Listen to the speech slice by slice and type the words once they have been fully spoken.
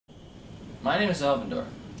My name is Alvindor,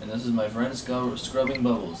 and this is my friend Scrubbing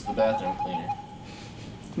Bubbles, the bathroom cleaner.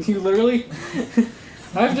 You literally?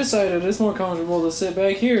 I've decided it's more comfortable to sit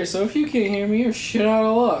back here, so if you can't hear me, you're shit out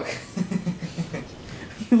of luck.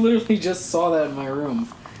 You literally just saw that in my room.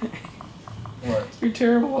 What? You're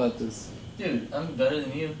terrible at this. Dude, I'm better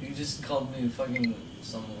than you. You just called me fucking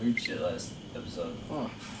some weird shit last episode. Oh,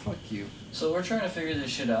 fuck you. So we're trying to figure this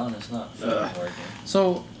shit out, and it's not fucking working.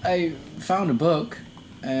 So, I found a book,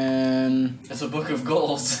 and... It's a book of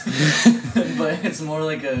goals. But it's more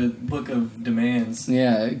like a book of demands.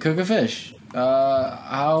 Yeah, cook a fish.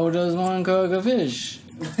 How does one cook a fish?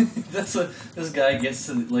 That's what this guy gets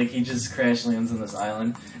to, like, he just crash lands on this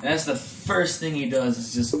island, and that's the first thing he does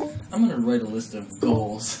is just, I'm gonna write a list of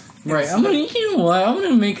goals. Right, I'm gonna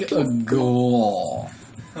make a goal.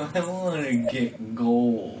 I wanna get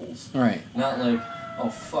goals. Right. Not like, oh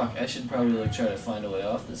fuck, I should probably like try to find a way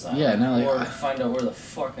off this island. Yeah, not like... Or find out where the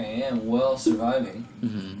fuck I am while surviving.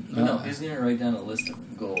 Mm-hmm. But no, he's gonna write down a list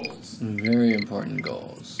of goals. Very important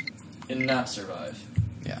goals. And not survive.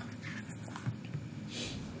 Yeah.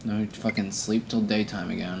 No, fucking sleep till daytime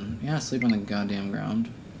again. Yeah, sleep on the goddamn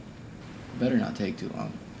ground. Better not take too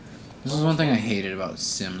long. This is one thing I hated about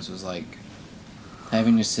Sims was like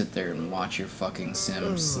having to sit there and watch your fucking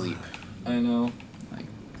Sim sleep. I know. Like,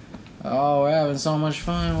 oh, we're having so much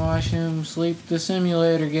fun watching him sleep the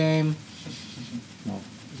simulator game. Well,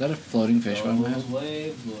 is that a floating fish by my Those house?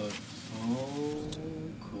 waves look so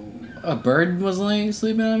cool. A bird was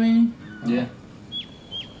sleeping on me? Yeah.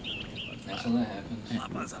 That's when that happens.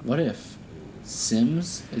 What if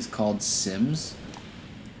Sims is called Sims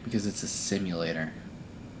because it's a simulator?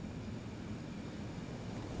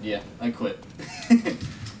 Yeah, I quit.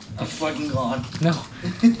 I'm fucking gone. No.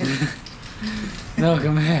 No,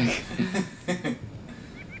 come back.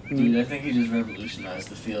 Dude, I think he just revolutionized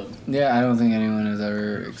the field. Yeah, I don't think anyone has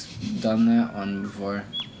ever done that one before.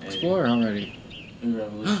 Explore already. He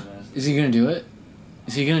revolutionized. Is he gonna do it?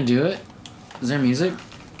 Is he gonna do it? Is there music?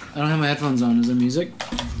 I don't have my headphones on. Is there music?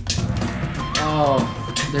 Oh,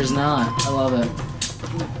 there's not. I love it.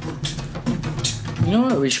 You know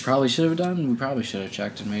what we probably should have done? We probably should have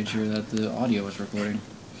checked and made sure that the audio was recording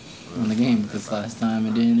on the game, because last time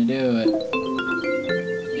it didn't do it.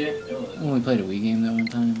 Yeah, it was. We only played a Wii game that one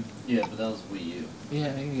time. Yeah, but that was Wii U.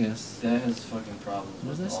 Yeah, I guess. That has fucking problems.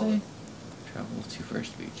 What does that say? Travel to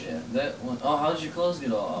first beach. Yeah, that one. Oh, how did your clothes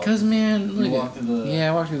get all out? Because, man, look You walked through the...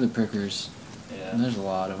 Yeah, I walked through the prickers. Yeah. And there's a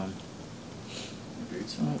lot of them. Your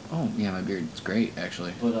beard's fine. Oh, yeah, my beard's great,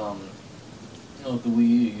 actually. But, you know, with the Wii U,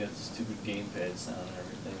 you got the stupid gamepad sound and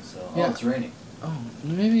everything, so... Yeah. Oh, it's raining. Oh,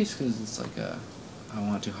 maybe it's because it's like I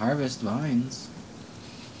want to harvest vines.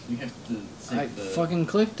 You have to take I the... fucking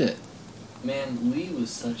clicked it. Man, Wii was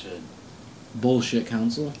such a... Bullshit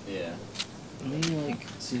console. Yeah. Let me, like,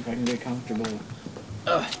 see if I can get comfortable.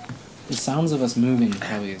 Ugh. The sounds of us moving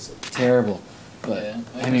probably is terrible. But, Yeah,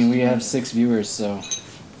 I mean, we have 6 viewers, so...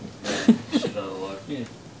 Yeah, shit out of luck. Yeah.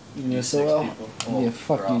 You So 6 well. people. Oh, Yeah,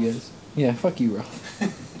 fuck Ralph. you guys. Yeah, fuck you, Ralph.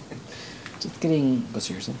 Just kidding. But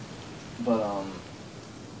seriously. But,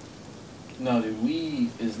 no, dude, Wii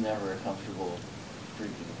is never a comfortable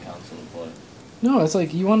freaking console to play. No, it's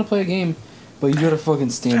like, you want to play a game, but you gotta fucking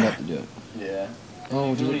stand up to do it. Yeah. Oh,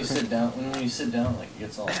 When dude. you sit down, when you sit down, like, it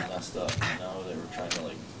gets all messed up. You know, they were trying to,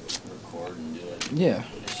 like, record and do it. Yeah.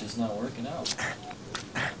 It's just not working out.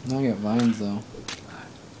 Now I got vines, though.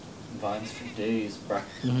 Vines for days, bruh.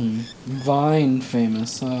 Vine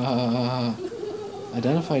famous.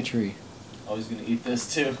 Identify tree. I was gonna eat this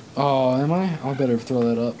too. Oh, am I? I better throw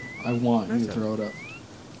that up. I want you to throw it up.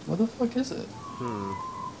 What the fuck is it?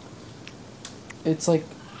 It's like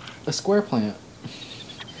a square plant.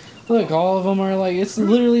 Look, all of them are like, it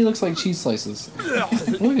literally looks like cheese slices.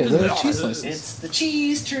 Look at it, they're cheese slices. It's the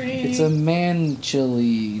cheese tree. It's a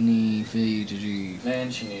mancini fiji.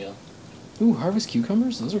 Manchineel. Ooh, harvest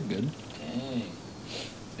cucumbers? Those are good. Dang.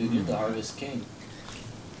 Dude, you're the harvest king.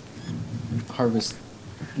 Harvest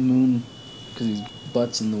moon, because his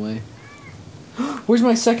butt's in the way. Where's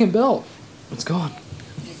my second belt? It's gone.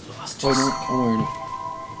 You've lost Oh, no, I'm wearing it.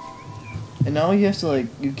 And now you have to, like,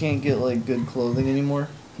 you can't get, like, good clothing anymore.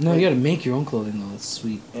 No, you gotta make your own clothing though, that's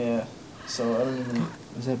sweet. Yeah. So, I don't even...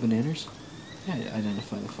 Is that bananas? Yeah,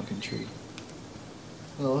 identify the fucking tree.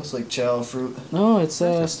 It looks like chow fruit. No, it's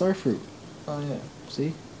star fruit. Oh, yeah. See?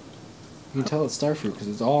 You can tell it's star fruit because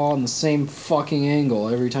it's all on the same fucking angle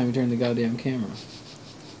every time you turn the goddamn camera.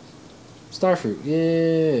 Star fruit,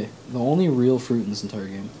 yeah. The only real fruit in this entire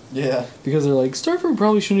game. Yeah. Because they're like, star fruit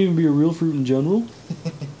probably shouldn't even be a real fruit in general.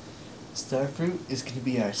 Star fruit is going to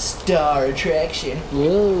be our star attraction.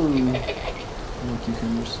 Whoa. More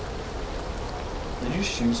cucumbers. Did your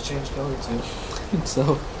shoes change color too? I think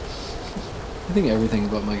so. I think everything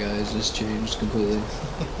about my guy has just changed completely.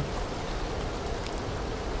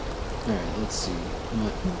 Alright, let's see.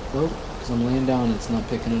 Oh, because I'm laying down, it's not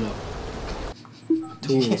picking it up.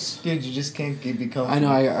 Tools. Dude, you just can't be comfortable. I know,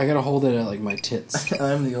 I gotta hold it at like my tits.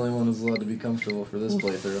 I'm the only one who's allowed to be comfortable for this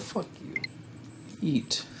playthrough. Fuck you.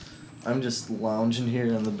 Eat. I'm just lounging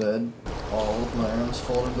here on the bed, all with my arms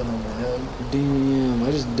folded behind my head. Damn, I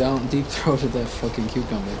just deep throated that fucking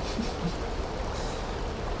cucumber.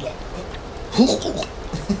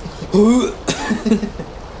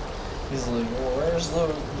 He's like, well, where's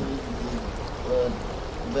the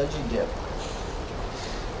veggie dip?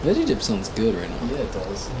 Veggie dip sounds good right now. Yeah, it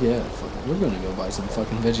does. Yeah, fuck, we're gonna go buy some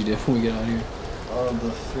fucking veggie dip when we get out of here. Oh, the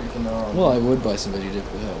freaking Well, I would buy some veggie dip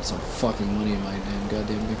if I had some fucking money in my damn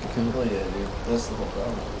goddamn bank account. Oh yeah, dude. That's the whole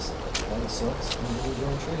problem. It kind of sucks. You do your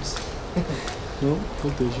own trees. Nope,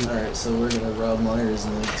 fuck that shit. Alright, so we're gonna rob Myers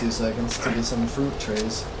in like 2 seconds to get some fruit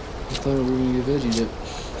trays. I thought we were gonna get veggie dip.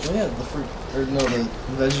 Oh yeah, the fruit, or no, the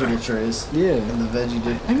vegetable trays. Yeah. And the veggie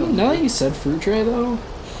dip. I mean, now that you said fruit tray though.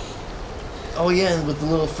 Oh yeah, and with the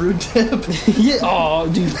little fruit dip. Yeah. Oh,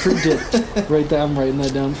 dude, fruit dip. Right there, I'm writing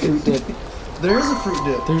that down. Fruit dip. There is a fruit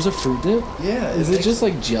dip. There's a fruit dip. Yeah. Is it just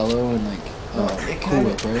like Jello and like it Cool kind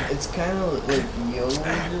Whip, right? It's kind of like yogurt.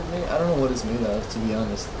 I don't know what it's made of, to be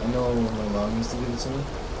honest. I know my mom used to give it to me.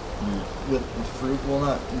 With the fruit, well,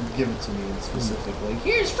 not give it to me in specific. Like,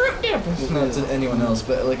 here's fruit dip. Not to anyone else,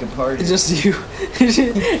 but like a party. Just you.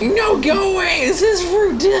 No, go away. This is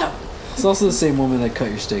fruit dip. It's also the same woman that cut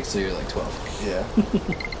your steak, so you're like 12. Yeah.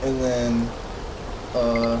 And then,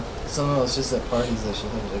 somehow it's just at parties that she'll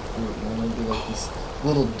have like fruit, and then it'll be like this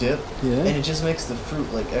little dip, Yeah. and it just makes the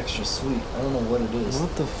fruit like extra sweet. I don't know what it is.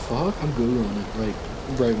 What the fuck? I'm googling it right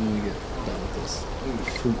when we get done with this.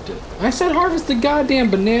 Fruit dip. I said harvest the goddamn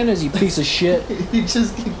bananas, you piece of shit. He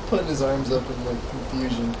just keeps putting his arms up in like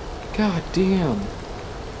confusion. God damn.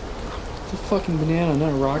 It's a fucking banana,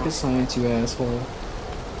 not rocket science, you asshole.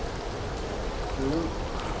 Fruit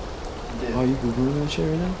dip. Oh, you googling that shit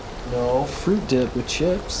right now? No. Fruit dip with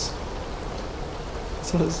chips.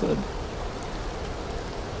 That's what it said.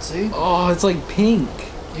 See? Oh, it's like pink.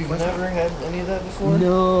 You've never had any of that before?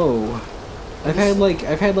 No. I've had like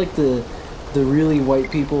the really white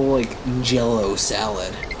people like Jello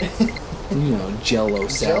salad. You know, Jello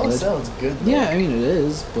salad. Jello salad's good though. Yeah, I mean it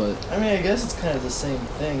is, but I mean, I guess it's kind of the same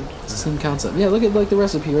thing. it's the same concept. Yeah, look at like the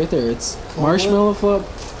recipe right there. It's Cool marshmallow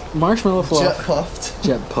fluff, Jet puffed.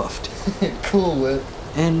 jet puffed, Cool Whip.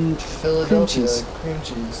 and Philadelphia cream cheese. cream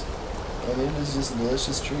cheese. And it is just a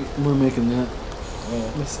delicious treat. We're making that.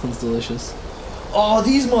 Yeah. That sounds delicious. Oh,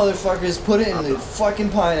 these motherfuckers put it in the fucking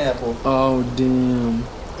pineapple. Oh damn.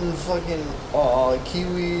 And the fucking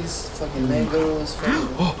kiwis, fucking mangoes,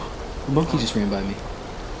 fucking. Oh, a monkey just ran by me.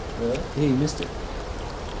 Really? Yeah, you missed it.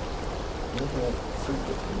 Look at fruit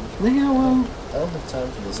dip. Yeah, well. I don't have time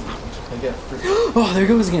for this. I got fruit. Oh, there it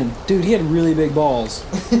goes again. Dude, he had really big balls.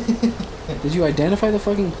 Did you identify the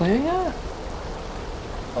fucking plant yet?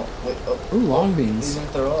 Oh, wait. Oh. Ooh, long He's beans. gonna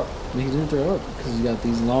throw up. He didn't throw up because you got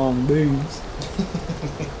these long beans.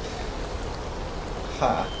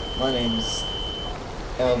 Hi, my name's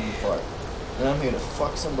Alvin Clark, and I'm here to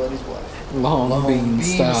fuck somebody's wife. Long bean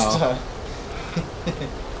style.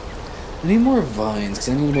 I need more vines because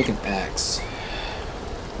I need to make an axe.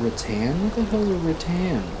 Rattan? What the hell is a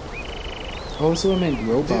rattan? Oh, so I meant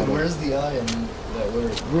rope Dude, bottle. where's the I in that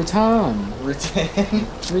word? Rattan. Rattan?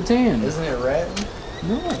 Rattan. Isn't it rattan?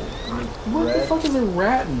 No. What the fuck is a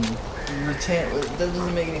rattan? Rattan. That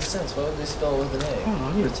doesn't make any sense. Why would they spell it with an I don't know. I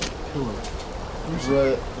need to take a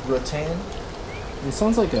pillow. Rattan? It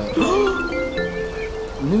sounds like a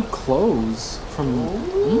new clothes from.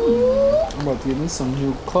 I'm about to get me some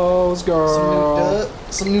new clothes, girl.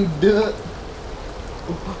 Some new dirt.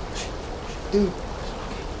 Dude.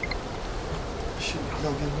 Shoot,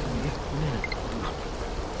 no, get me. Banana.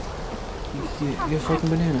 Get a fucking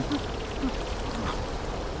banana.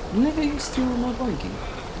 Nigga, you stealing my blankie.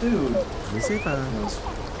 Dude. That was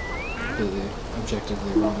completely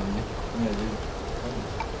objectively wrong on me. Yeah,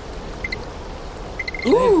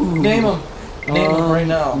 dude. Ooh! Name him. Name him right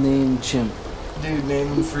now. Name Chimp. Dude, name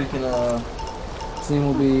him freaking, His name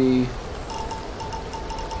will be...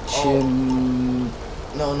 Chim...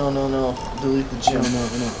 No. Delete the No, chimp. no.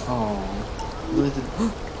 Oh. Delete the...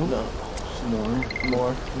 No.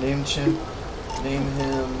 More. Name chimp. Name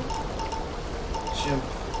him... Chimp.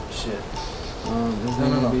 Shit. His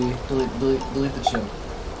name will be... Delete the chimp.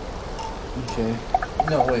 Okay.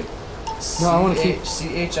 No, wait. No, I want to keep...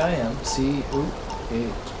 C-H-I-M.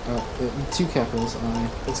 Two capitals, I...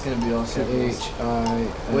 It's gonna be all capitals.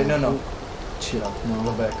 C-H-I... Wait, no. Chip. No,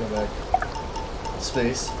 No. go back.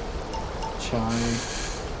 Space. Chai.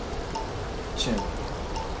 Chin.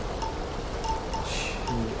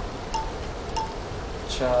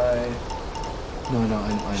 Chai. No,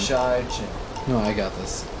 I Shy. Chin. no, I got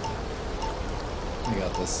this.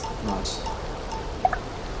 Not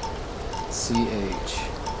CH.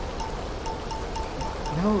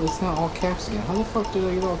 No, it's not all caps again. How the fuck did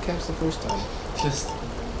I get all caps the first time? Just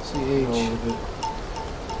CH. roll with it.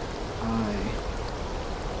 I.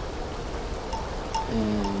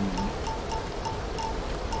 M.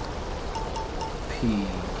 P.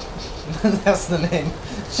 That's the name.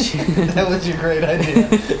 That was your great idea.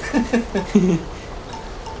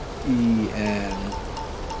 E-N.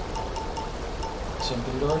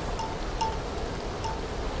 Chimpendorf?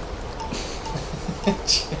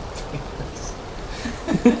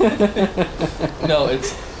 No,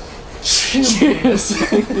 it's Yes.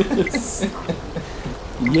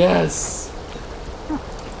 Yes.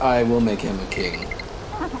 I will make him a king.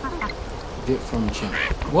 Get from chimp.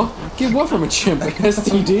 What? Get what from a chimp?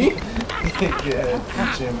 STD?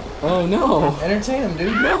 yeah, chimp. Oh no. Entertain him,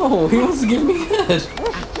 dude. No, he wants to give me head. Is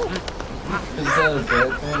that a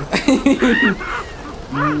bad thing?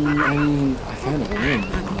 I mean, I kind of win,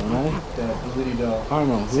 don't I? That bleedy doll. I don't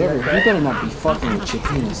know. Whoever, you better not be fucking with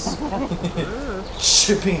Chipenis.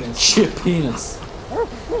 Chipenis. Chipenis.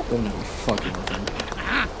 Better not be fucking with him.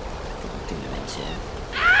 Goddamn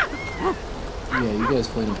asshole. Yeah, you guys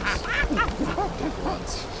play nice.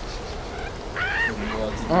 Dickwads.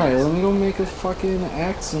 Alright, let me go make a fucking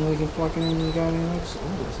axe and we can fucking goddamn axe.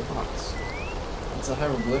 Oh, there's a box. It's a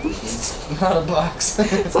hieroglyphic, dude. Not a box.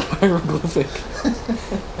 It's a hieroglyphic.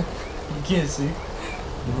 You can't see.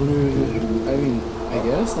 I mean, I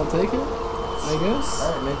guess I'll take it. I guess.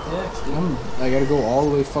 Alright, make the X, dude. I gotta go all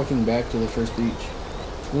the way fucking back to the first beach.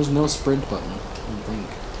 There's no sprint button. I don't think.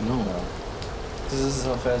 No. Because this is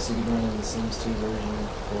how fast you can run in the Sims 2 version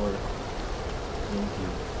for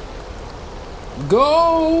GameCube.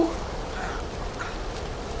 Go!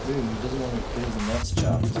 Dude, he doesn't want to get his nuts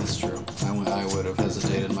chopped. That's true. I would have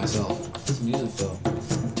hesitated myself. This music, though.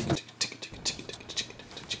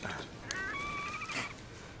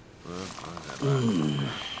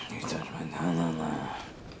 You touch my na-na-na.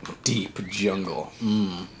 Deep jungle.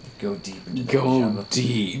 Go deep into that Go jungle.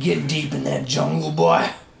 deep. Get deep in that jungle, boy.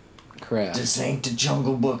 Craft. This ain't the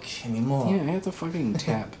Jungle Book anymore. Yeah, I have to fucking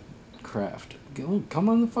tap craft. Come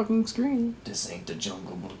on the fucking screen. This ain't the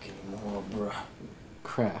Jungle Book anymore, bruh.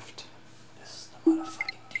 Craft. This is the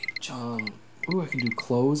motherfucking deep jungle. Ooh, I can do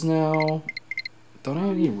clothes now. Don't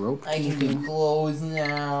I need rope? I can do clothes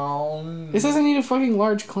now. It says I need a fucking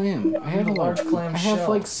large clam. I have a large clam I have shell.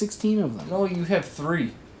 like 16 of them. No, you have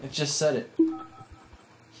 3. It just said it.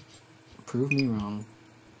 Prove me wrong.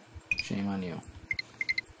 Shame on you.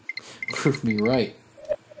 Prove me right.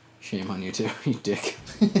 Shame on you too, you dick.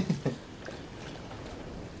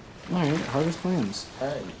 Alright, harvest clams.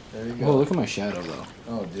 Alright, there you go. Whoa, look at my shadow though.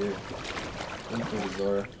 Oh, dude. Look at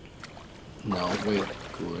Zora. No, way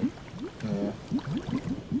cooler. Yeah.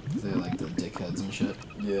 They like the dickheads and shit.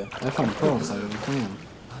 Yeah. I found pearl inside of a clam.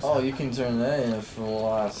 Oh, you can turn that in for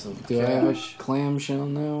lots of Do I have a cash. clam shell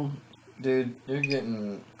now? Dude, you're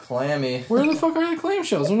getting clammy. Where the fuck are the clam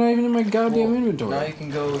shells? They're not even in my goddamn inventory. Now you can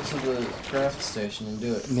go to the craft station and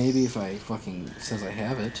do it. Maybe if I fucking says I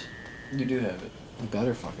have it. You do have it. I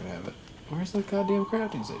better fucking have it. Where's the goddamn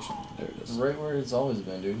crafting station? There it is. Right where it's always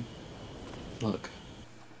been, dude. Look.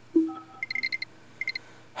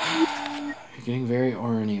 You're getting very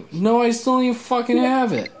orny. No, I still don't even fucking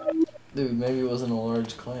have it. Dude, maybe it wasn't a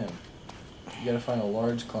large clam. You gotta find a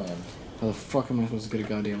large clam. How the fuck am I supposed to get a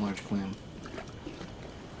goddamn large clam?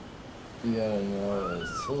 You gotta know a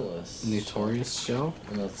Nautilus. Notorious shell?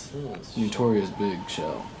 A Nautilus. Notorious big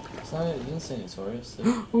shell. It's not, it didn't say Notorious. Did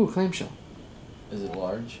it? Ooh, clam shell. Is it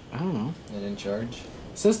large I don't know. and in charge?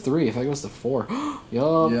 It says 3. If that goes to 4.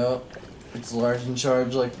 Yup. Yep. It's large in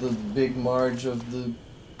charge like the big Marge of the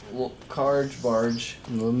Carge Barge.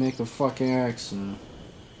 We'll make a fucking axe and...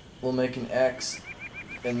 We'll make an X,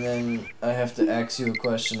 and then I have to ask you a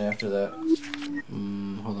question after that.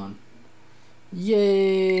 hold on.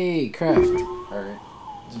 Yay! Craft. Alright.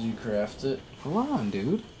 Did you craft it? Hold on,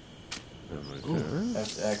 dude. I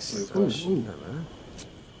have to ask you a question. Ooh.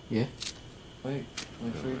 Yeah? Wait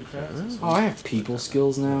for you to craft this Oh, one. I have people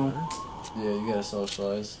skills now. Yeah, you gotta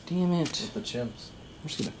socialize Damn it. with the chimps. I'm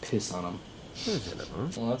just gonna piss on them.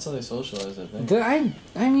 Well, that's how they socialize, I think.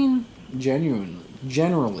 I mean,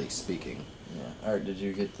 generally speaking. Yeah. Alright, did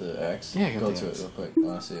you get the axe? Yeah, I got Go the to axe. it real quick. I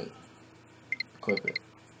wanna see it. Equip it.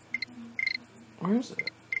 Where is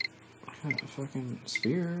it? I got a fucking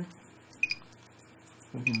spear.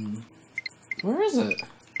 Fucking Where is it?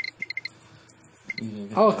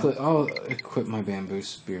 I'll equip my bamboo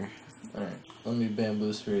spear. Alright, let me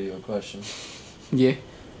bamboo spear you a question. Yeah.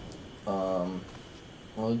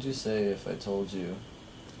 What would you say if I told you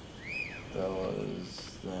that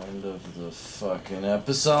was the end of the fucking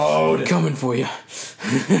episode? Coming for you.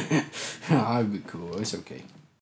 I'd be cool. It's okay.